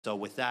So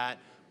with that,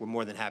 we're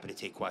more than happy to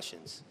take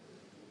questions.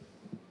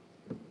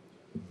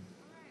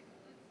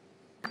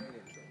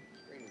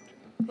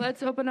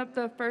 Let's open up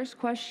the first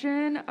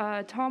question.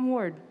 Tom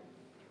Ward.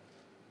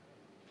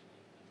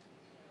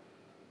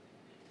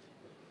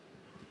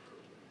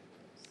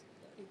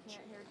 You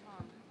can't hear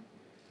Tom.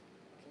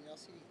 Can y'all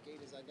see these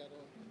gators I got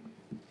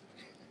on?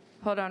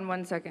 Hold on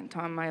one second,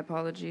 Tom. My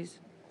apologies.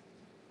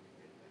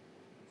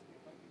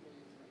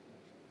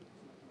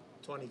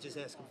 Tony, just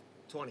ask him.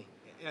 Tony,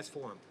 ask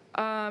for him.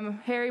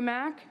 Harry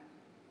Mack.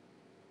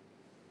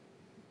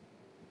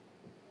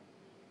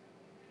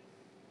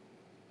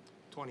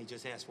 Tony,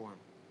 just ask for him.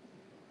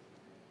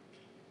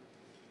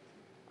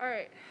 All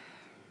right.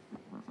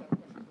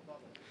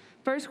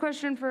 First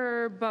question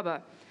for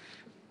Bubba.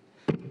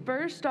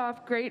 First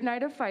off, great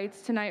night of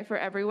fights tonight for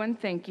everyone.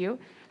 Thank you.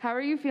 How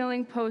are you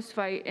feeling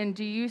post-fight, and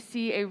do you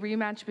see a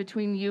rematch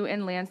between you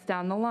and Lance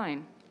down the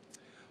line?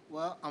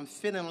 Well, I'm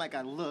feeling like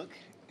I look,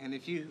 and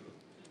if you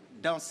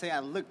don't say I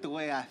look the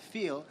way I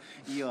feel,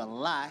 you're a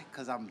lie,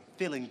 because I'm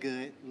feeling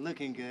good,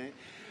 looking good.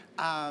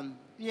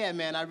 Yeah,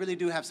 man, I really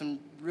do have some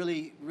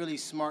really, really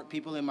smart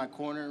people in my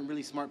corner and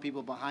really smart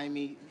people behind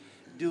me.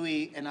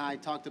 Dewey and I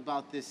talked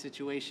about this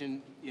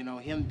situation, you know,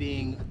 him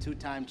being a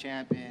two-time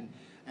champion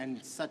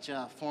and such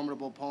a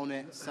formidable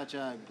opponent, such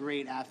a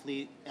great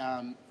athlete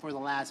for the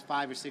last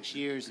 5 or 6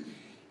 years,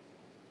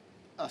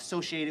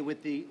 associated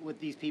with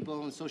these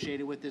people,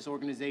 associated with this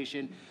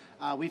organization.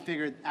 We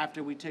figured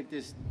after we took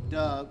this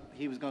dub,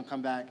 he was going to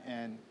come back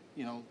and,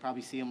 you know,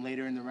 probably see him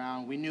later in the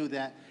round. We knew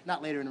that,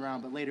 not later in the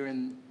round, but later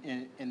in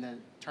the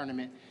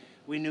tournament.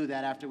 We knew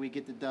that after we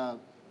get the dub,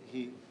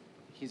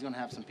 he's going to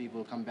have some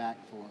people come back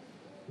for him.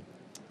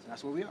 So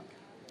that's where we are.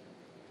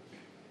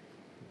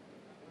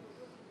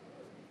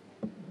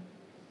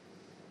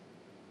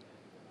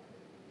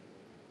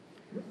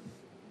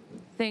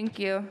 Thank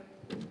you.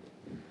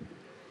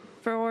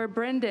 For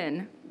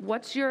Brendan,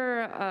 what's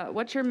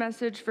your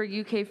message for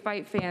UK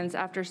fight fans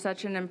after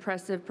such an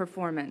impressive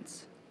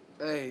performance?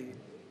 Hey,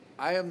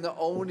 I am the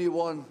only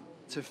one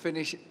to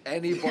finish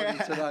anybody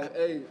tonight.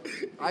 Hey,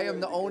 I am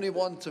the only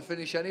one to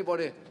finish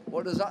anybody.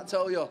 What does that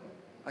tell you?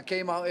 I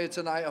came out here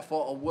tonight, I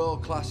fought a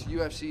world-class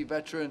UFC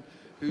veteran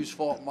who's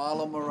fought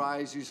Marlon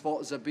Moraes, who's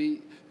fought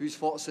Zabit, who's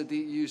fought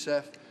Sadiq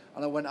Youssef,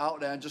 and I went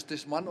out there and just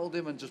dismantled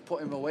him and just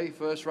put him away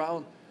first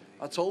round.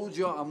 I told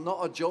you, I'm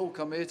not a joke.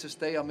 I'm here to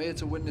stay. I'm here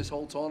to win this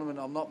whole tournament.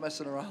 I'm not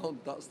messing around.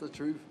 That's the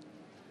truth.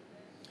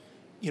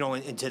 You know,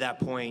 and to that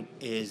point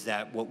is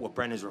that what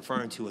Brendan's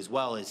referring to as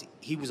well is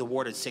he was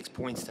awarded 6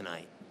 points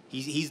tonight.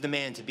 He's the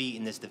man to beat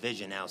in this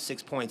division now,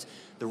 6 points.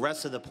 The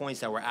rest of the points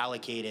that were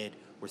allocated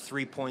were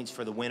 3 points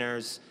for the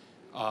winners,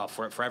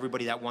 for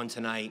everybody that won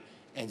tonight,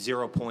 and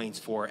 0 points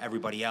for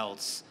everybody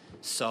else.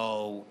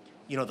 So,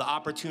 you know, the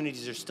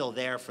opportunities are still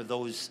there for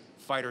those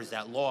fighters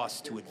that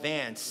lost to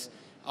advance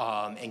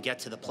and get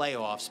to the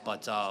playoffs,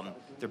 but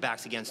their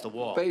back's against the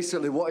wall.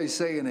 Basically, what he's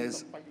saying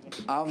is,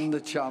 I'm the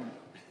champ.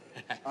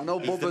 I know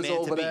Bubba's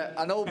over there.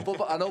 I know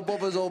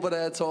Bubba's over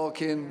there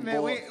talking.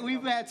 Man,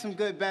 we've had some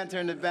good banter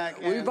in the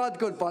back. We've had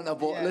good banter,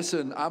 but yeah.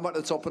 Listen, I'm at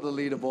the top of the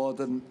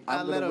leaderboard, and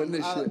I'm going to win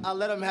this shit. I'll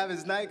let him have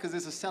his night because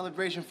it's a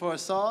celebration for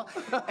us all,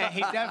 and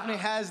he definitely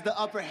has the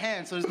upper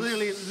hand. So it's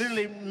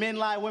literally men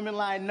lie, women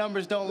lie,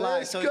 numbers don't lie.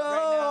 Let's so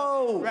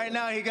go! Right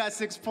now he got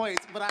 6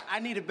 points, but I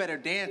need a better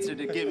dancer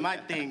to get my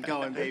thing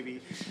going,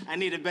 baby. I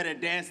need a better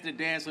dancer to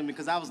dance with me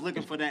because I was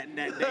looking for that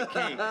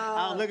K.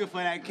 I was looking for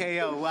that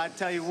KO. Well, I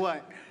tell you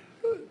what.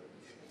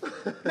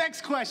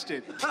 Next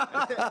question.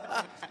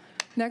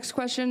 Next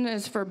question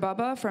is for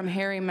Bubba from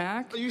Harry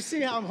Mack. You see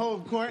how I'm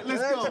home court?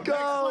 Let's go.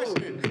 Next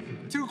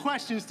question. 2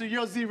 questions to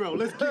your 0.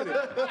 Let's get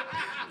it.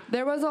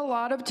 There was a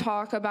lot of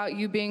talk about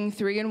you being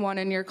 3-1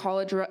 in your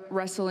college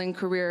wrestling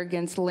career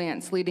against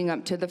Lance leading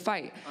up to the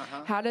fight.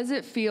 How does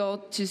it feel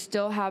to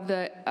still have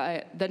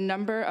the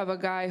number of a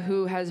guy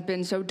who has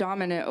been so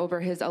dominant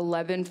over his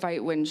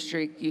 11-fight win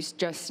streak you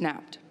just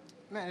snapped?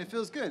 Man, it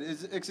feels good.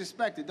 It's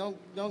expected. Don't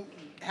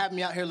have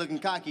me out here looking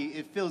cocky.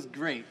 It feels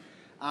great.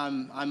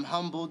 I'm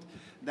humbled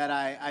that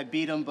I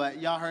beat him,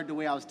 but y'all heard the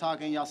way I was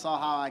talking. Y'all saw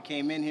how I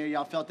came in here.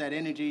 Y'all felt that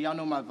energy. Y'all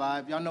know my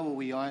vibe. Y'all know what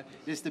we are.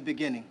 This is the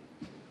beginning.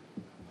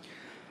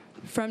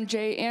 From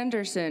Jay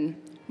Anderson,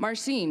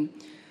 Marcin,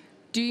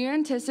 do you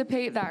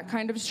anticipate that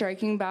kind of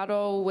striking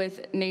battle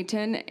with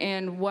Nathan,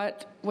 and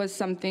what was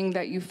something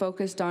that you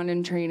focused on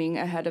in training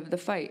ahead of the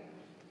fight?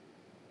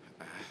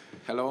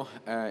 Hello.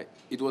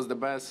 It was the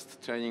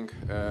best training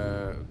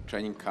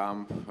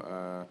camp.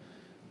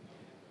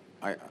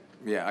 I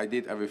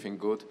did everything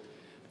good.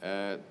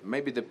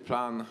 Maybe the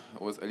plan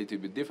was a little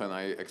bit different.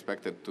 I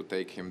expected to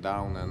take him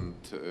down and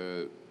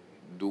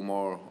do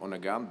more on the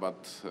ground,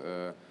 but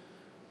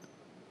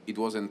it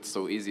wasn't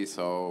so easy.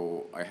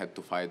 So I had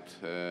to fight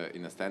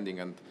in a standing.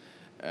 And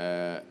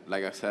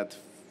like I said,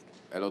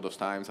 a lot of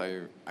times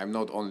I'm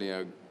not only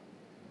a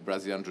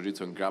Brazilian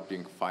Jiu-Jitsu and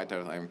grappling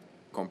fighter. I'm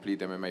complete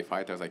MMA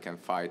fighters. I can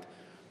fight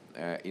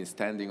in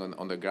standing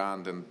on the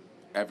ground and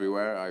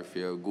everywhere. I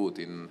feel good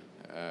in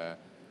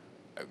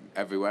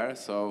everywhere.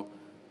 So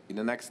in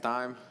the next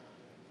time,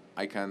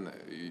 I can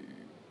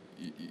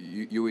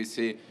you will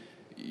see.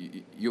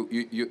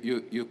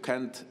 You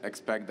can't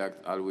expect that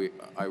I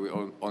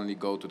will only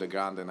go to the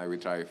ground and I will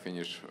try to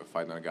finish a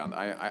fight on the ground.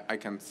 I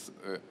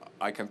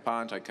can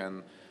punch, I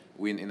can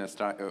win in a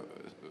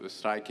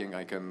striking,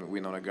 I can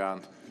win on the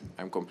ground.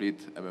 I'm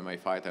complete MMA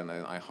fighter, and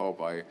I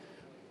hope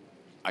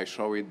I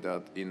show it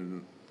that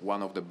in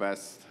one of the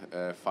best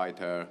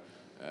fighter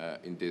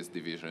in this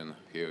division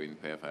here in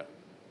PFL.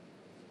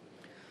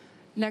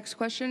 Next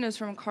question is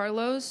from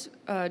Carlos,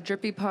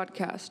 Drippy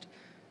Podcast.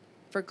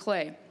 For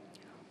Clay,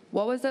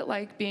 what was it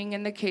like being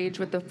in the cage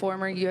with the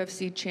former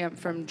UFC champ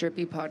from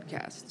Drippy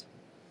Podcast?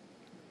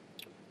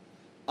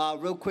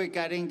 Real quick,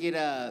 I didn't get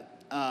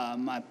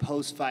my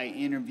post-fight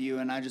interview,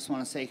 and I just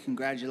want to say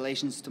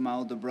congratulations to my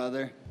older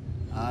brother.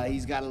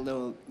 He's got a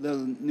little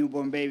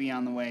newborn baby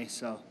on the way,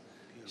 so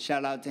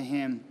shout out to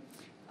him.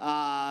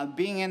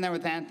 Being in there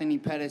with Anthony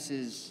Pettis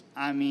is,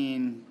 I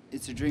mean,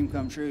 it's a dream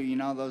come true. You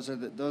know, those are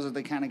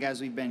the kind of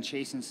guys we've been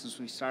chasing since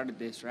we started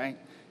this, right?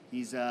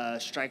 He's a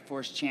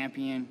Strikeforce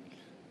champion,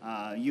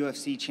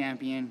 UFC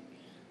champion.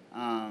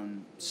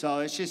 So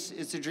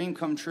it's a dream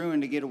come true,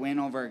 and to get a win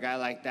over a guy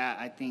like that,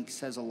 I think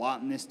says a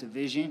lot in this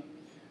division.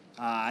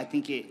 I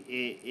think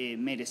it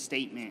made a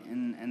statement,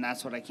 and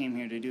that's what I came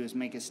here to do, is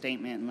make a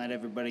statement and let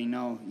everybody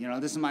know, you know,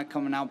 this is my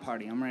coming out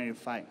party. I'm ready to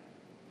fight.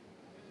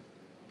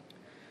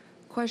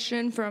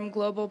 Question from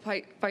Global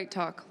Fight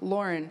Talk.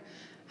 Lauren,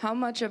 how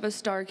much of a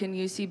star can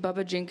you see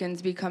Bubba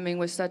Jenkins becoming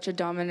with such a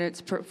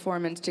dominant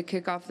performance to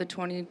kick off the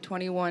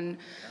 2021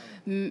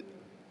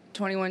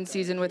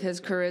 season with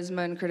his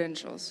charisma and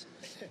credentials?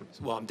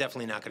 Well, I'm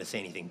definitely not going to say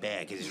anything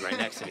bad because he's right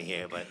next to me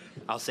here, but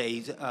I'll say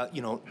he's,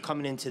 you know,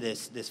 coming into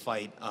this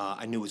fight,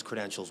 I knew his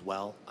credentials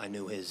well. I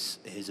knew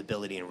his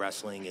ability in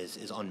wrestling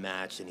is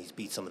unmatched, and he's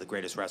beat some of the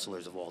greatest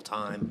wrestlers of all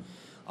time.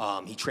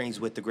 He trains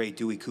with the great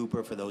Dewey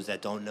Cooper, for those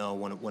that don't know,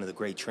 one of the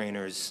great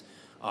trainers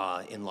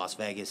in Las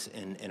Vegas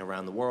and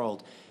around the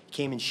world.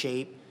 Came in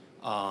shape,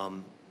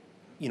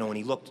 you know, and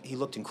he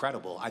looked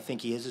incredible. I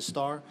think he is a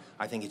star.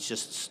 I think it's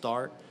just a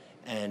start,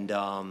 and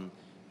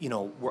you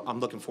know,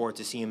 I'm looking forward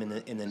to see him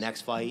in the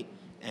next fight.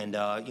 And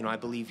you know, I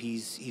believe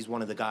he's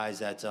one of the guys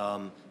that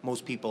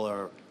most people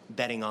are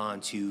betting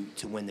on to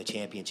win the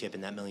championship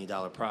and that $1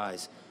 million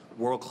prize.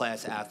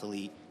 World-class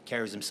athlete,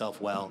 carries himself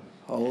well.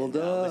 Hold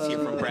up. Let's hear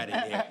from Brett in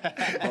here.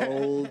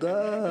 Hold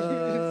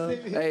up.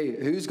 Hey,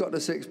 who's got the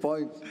 6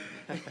 points?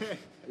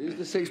 Who's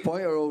the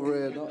 6-pointer over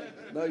here?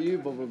 Not you,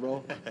 Bubba,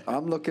 bro.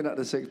 I'm looking at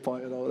the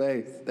 6-pointer. Though.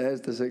 Hey,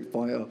 there's the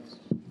 6-pointer.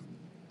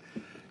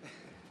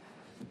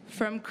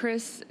 From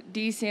Chris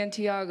D.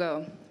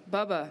 Santiago.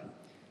 Bubba,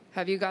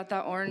 have you got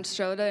that orange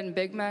soda and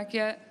Big Mac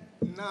yet?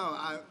 No,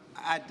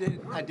 I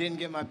didn't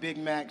get my Big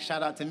Mac.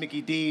 Shout out to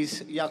Mickey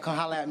D's. Y'all come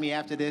holler at me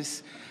after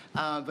this.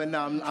 But no,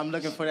 I'm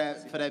looking for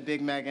that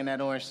Big Mac and that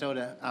orange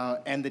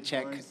soda. And the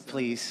check,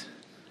 please.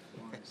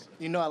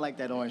 You know I like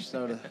that orange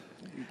soda.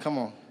 Come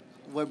on.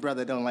 What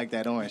brother don't like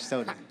that orange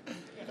soda? You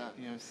know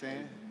what I'm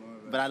saying?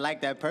 But I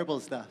like that purple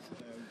stuff.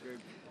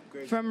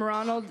 From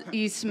Ronald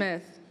E.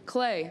 Smith.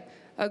 Clay,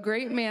 a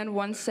great man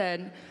once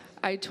said,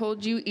 I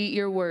told you eat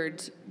your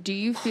words. Do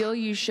you feel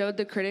you showed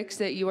the critics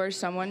that you are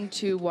someone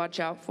to watch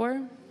out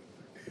for?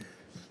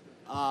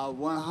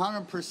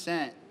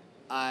 100%.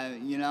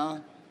 You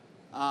know,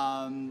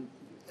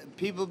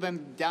 people have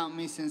been doubting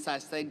me since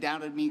they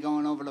doubted me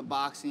going over to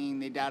boxing.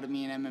 They doubted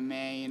me in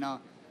MMA, you know.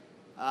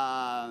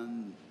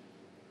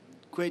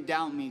 Quit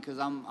doubting me, because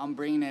I'm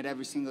bringing it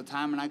every single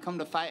time. And I come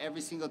to fight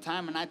every single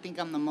time, and I think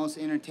I'm the most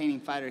entertaining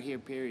fighter here,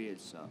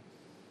 period. So.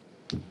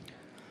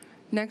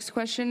 Next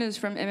question is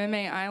from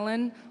MMA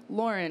Island.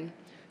 Lauren,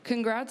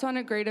 congrats on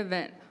a great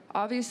event.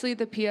 Obviously,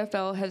 the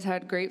PFL has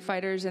had great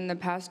fighters in the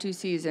past 2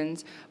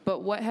 seasons,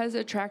 but what has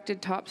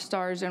attracted top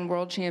stars and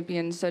world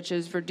champions such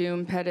as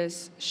Verdum,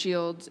 Pettis,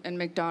 Shields, and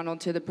McDonald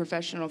to the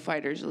Professional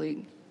Fighters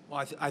League?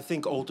 Well, I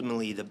think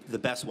ultimately the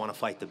best want to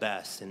fight the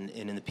best, and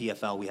in the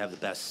PFL we have the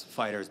best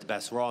fighters, the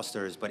best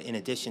rosters, but in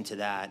addition to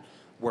that,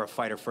 we're a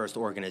fighter-first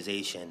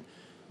organization.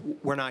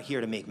 We're not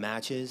here to make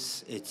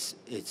matches. It's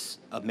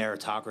a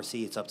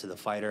meritocracy. It's up to the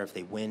fighter. If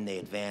they win, they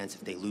advance.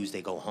 If they lose,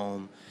 they go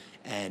home.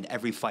 And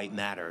every fight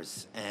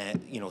matters.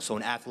 And, you know, so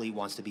an athlete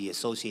wants to be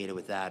associated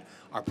with that.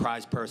 Our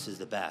prize purse is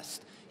the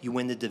best. You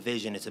win the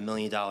division, it's $1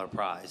 million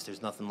prize.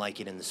 There's nothing like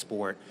it in the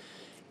sport.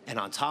 And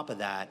on top of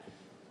that,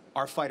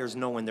 our fighters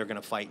know when they're going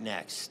to fight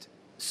next.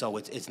 So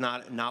it's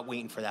not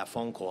waiting for that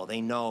phone call.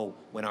 They know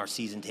when our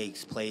season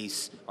takes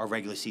place, our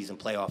regular season,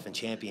 playoff, and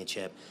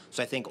championship.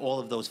 So I think all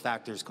of those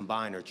factors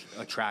combined are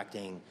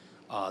attracting,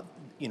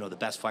 you know, the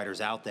best fighters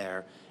out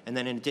there. And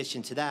then in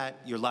addition to that,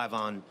 you're live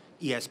on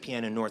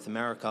ESPN in North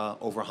America,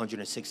 over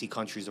 160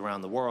 countries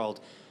around the world.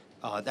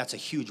 That's a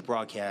huge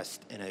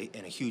broadcast and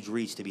a huge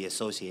reach to be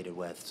associated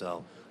with.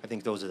 So I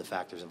think those are the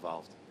factors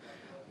involved.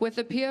 With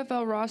the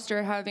PFL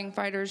roster having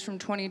fighters from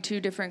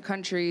 22 different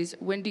countries,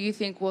 when do you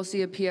think we'll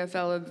see a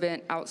PFL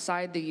event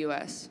outside the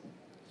U.S.?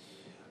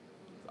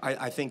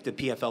 I think the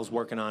PFL's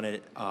working on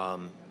it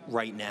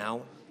right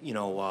now.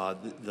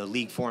 the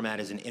league format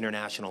is an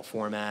international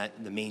format.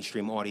 The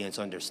mainstream audience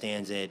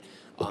understands it.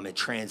 It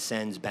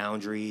transcends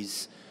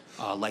boundaries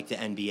like the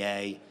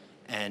NBA.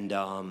 And,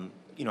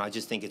 I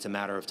just think it's a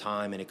matter of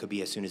time, and it could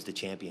be as soon as the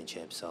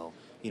championship. So,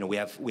 we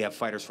have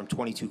fighters from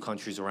 22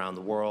 countries around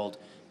the world.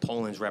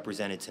 Poland's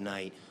represented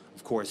tonight.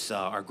 Of course,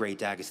 our great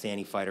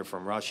Dagestani fighter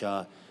from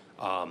Russia,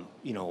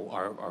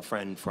 our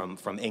friend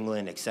from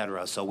England, et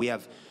cetera. So we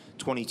have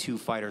 22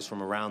 fighters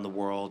from around the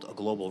world, a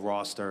global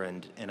roster,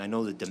 and I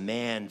know the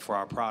demand for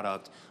our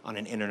product on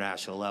an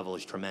international level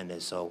is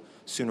tremendous, so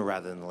sooner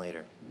rather than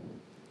later.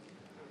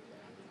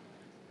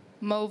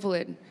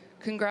 Movlid,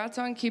 congrats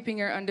on keeping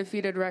your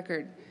undefeated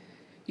record.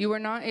 You were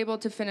not able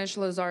to finish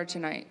Lazar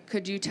tonight.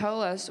 Could you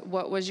tell us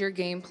what was your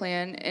game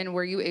plan and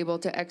were you able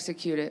to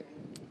execute it?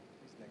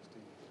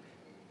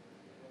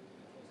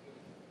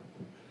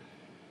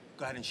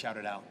 Go ahead and shout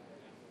it out.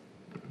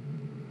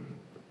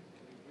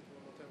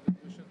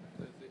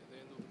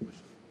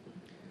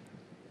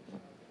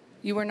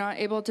 You were not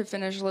able to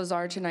finish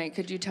Lazar tonight.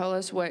 Could you tell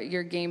us what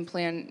your game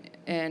plan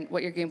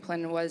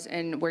was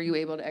and were you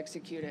able to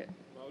execute it?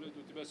 Мавлид,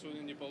 у тебя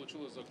сегодня не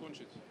получилось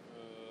закончить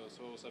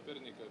своего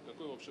соперника.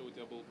 Какой вообще у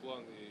тебя был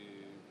план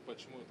и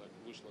почему так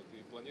вышло?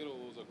 Ты планировал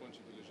его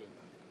закончить или же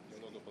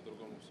немного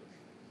по-другому все?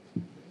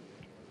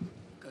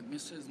 Как мы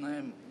все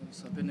знаем,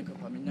 соперника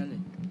поменяли.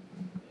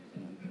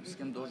 С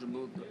кем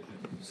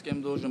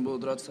должен был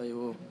драться,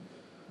 его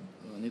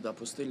не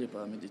допустили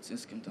по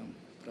медицинским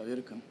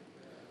проверкам.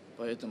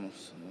 Поэтому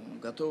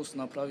готовился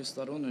на правой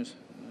стороне,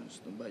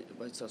 что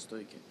бойца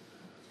стойки.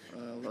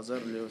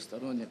 Лазар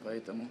левосторонний,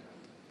 поэтому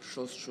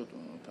пришлось чуть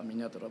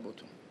поменять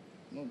работу.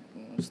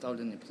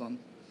 Ставленный план,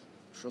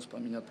 пришлось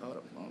поменять,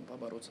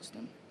 побороться с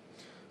ним.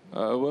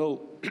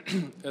 Well,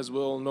 as we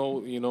all know,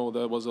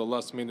 that was a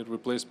last-minute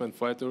replacement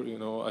fighter.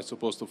 I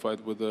supposed to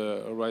fight with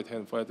a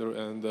right-hand fighter,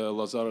 and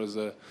Lazar is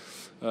a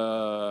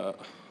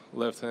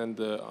left-hand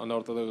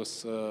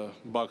unorthodox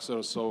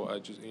boxer. So I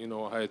just,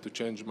 I had to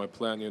change my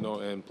plan,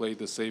 and play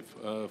the safe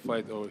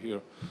fight over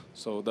here.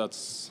 So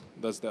that's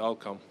the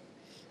outcome.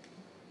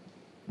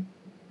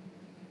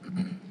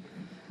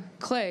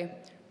 Clay,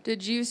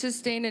 did you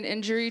sustain an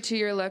injury to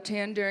your left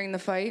hand during the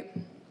fight?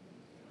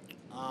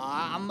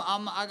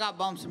 I got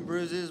bumps and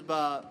bruises,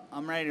 but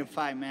I'm ready to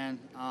fight, man.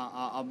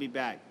 I'll be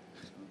back.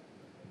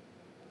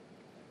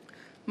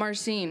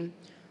 Marcin,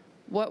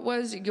 what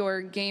was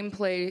your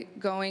gameplay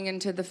going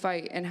into the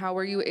fight, and how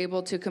were you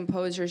able to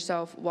compose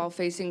yourself while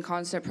facing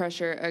constant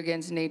pressure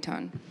against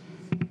Nathan?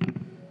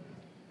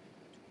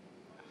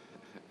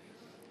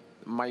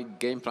 My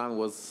game plan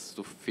was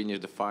to finish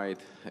the fight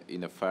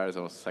in the first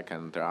or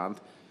second round.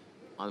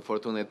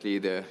 Unfortunately,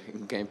 the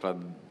game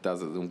plan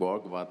doesn't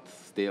work, but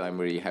still I'm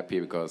really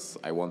happy because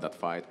I won that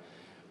fight.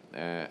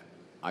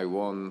 I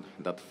won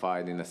that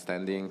fight in a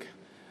standing.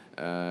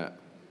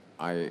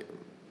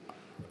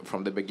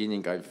 From the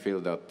beginning, I feel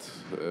that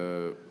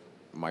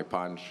my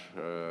punch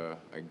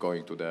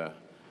going to the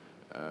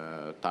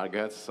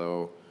target,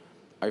 so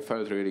I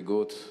felt really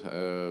good.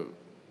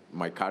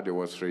 My cardio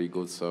was really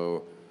good,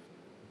 so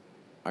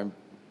I'm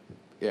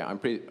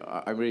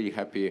really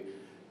happy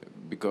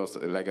because,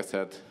 like I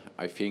said,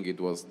 I think it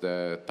was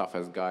the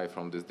toughest guy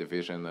from this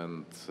division,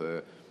 and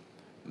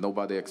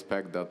nobody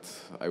expect that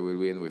I will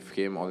win with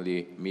him.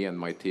 Only me and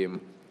my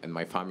team and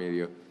my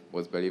family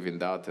was believing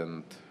that,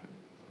 and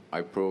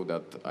I proved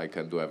that I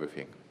can do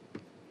everything.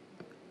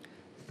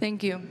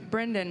 Thank you.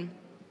 Brendan,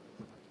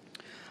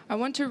 I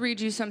want to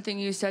read you something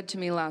you said to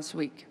me last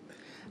week.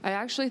 I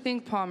actually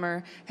think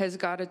Palmer has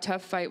got a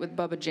tough fight with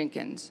Bubba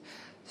Jenkins.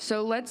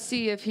 So let's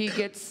see if he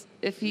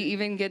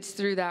even gets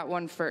through that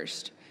one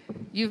first.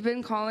 You've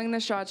been calling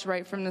the shots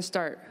right from the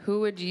start.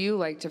 Who would you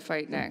like to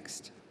fight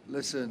next?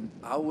 Listen,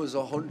 I was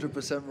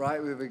 100%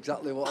 right with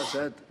exactly what I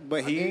said.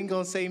 But he ain't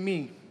gonna say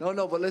me. No,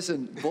 but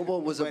listen,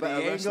 Bubba was a But better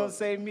he ain't wrestler. gonna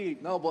say me.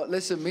 No, but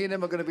listen, me and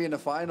him are going to be in the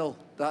final.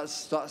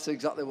 That's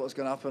exactly what's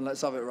going to happen.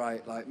 Let's have it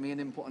right. Like, me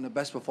and him putting the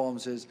best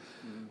performances.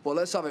 But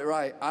let's have it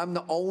right. I'm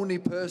the only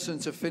person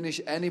to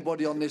finish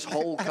anybody on this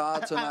whole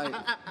card tonight.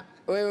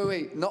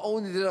 Wait. Not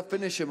only did I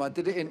finish him, I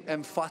did it in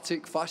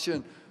emphatic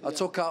fashion. I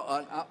took out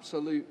an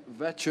absolute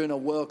veteran, a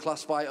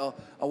world-class fighter.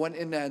 I went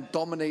in there and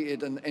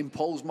dominated and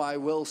imposed my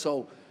will.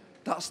 So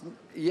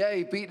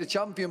he beat the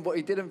champion, but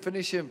he didn't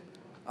finish him.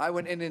 I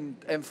went in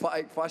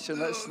emphatic fashion.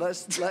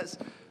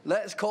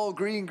 Let's call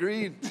green. Go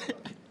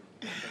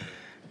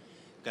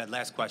ahead,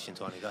 last question,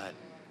 Tony. Go ahead.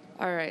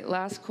 All right,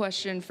 last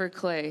question for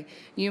Clay.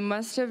 You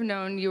must have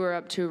known you were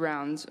up 2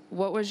 rounds.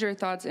 What was your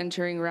thoughts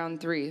entering round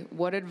 3?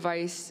 What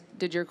advice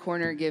did your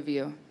corner give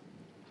you?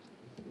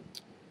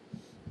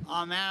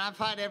 Oh man, I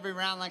fight every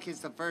round like it's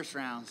the first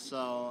round.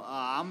 So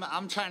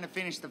I'm trying to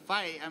finish the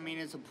fight. I mean,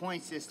 it's a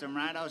point system,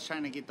 right? I was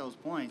trying to get those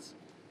points.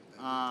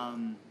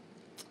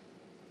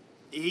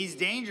 He's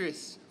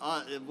dangerous.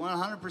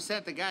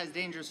 100%, the guy's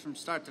dangerous from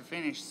start to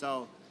finish.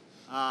 So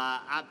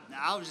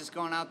I was just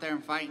going out there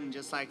and fighting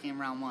just like in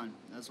round 1.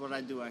 That's what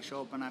I do. I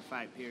show up and I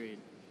fight, period.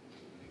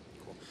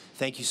 Cool.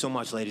 Thank you so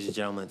much, ladies and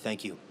gentlemen.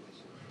 Thank you.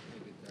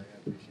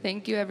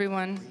 Thank you,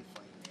 everyone.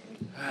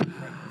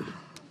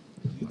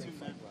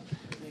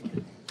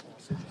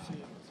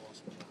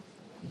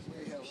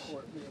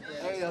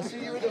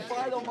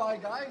 my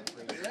guy.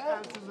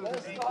 Yeah,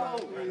 let's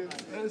go.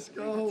 Let's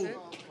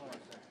go.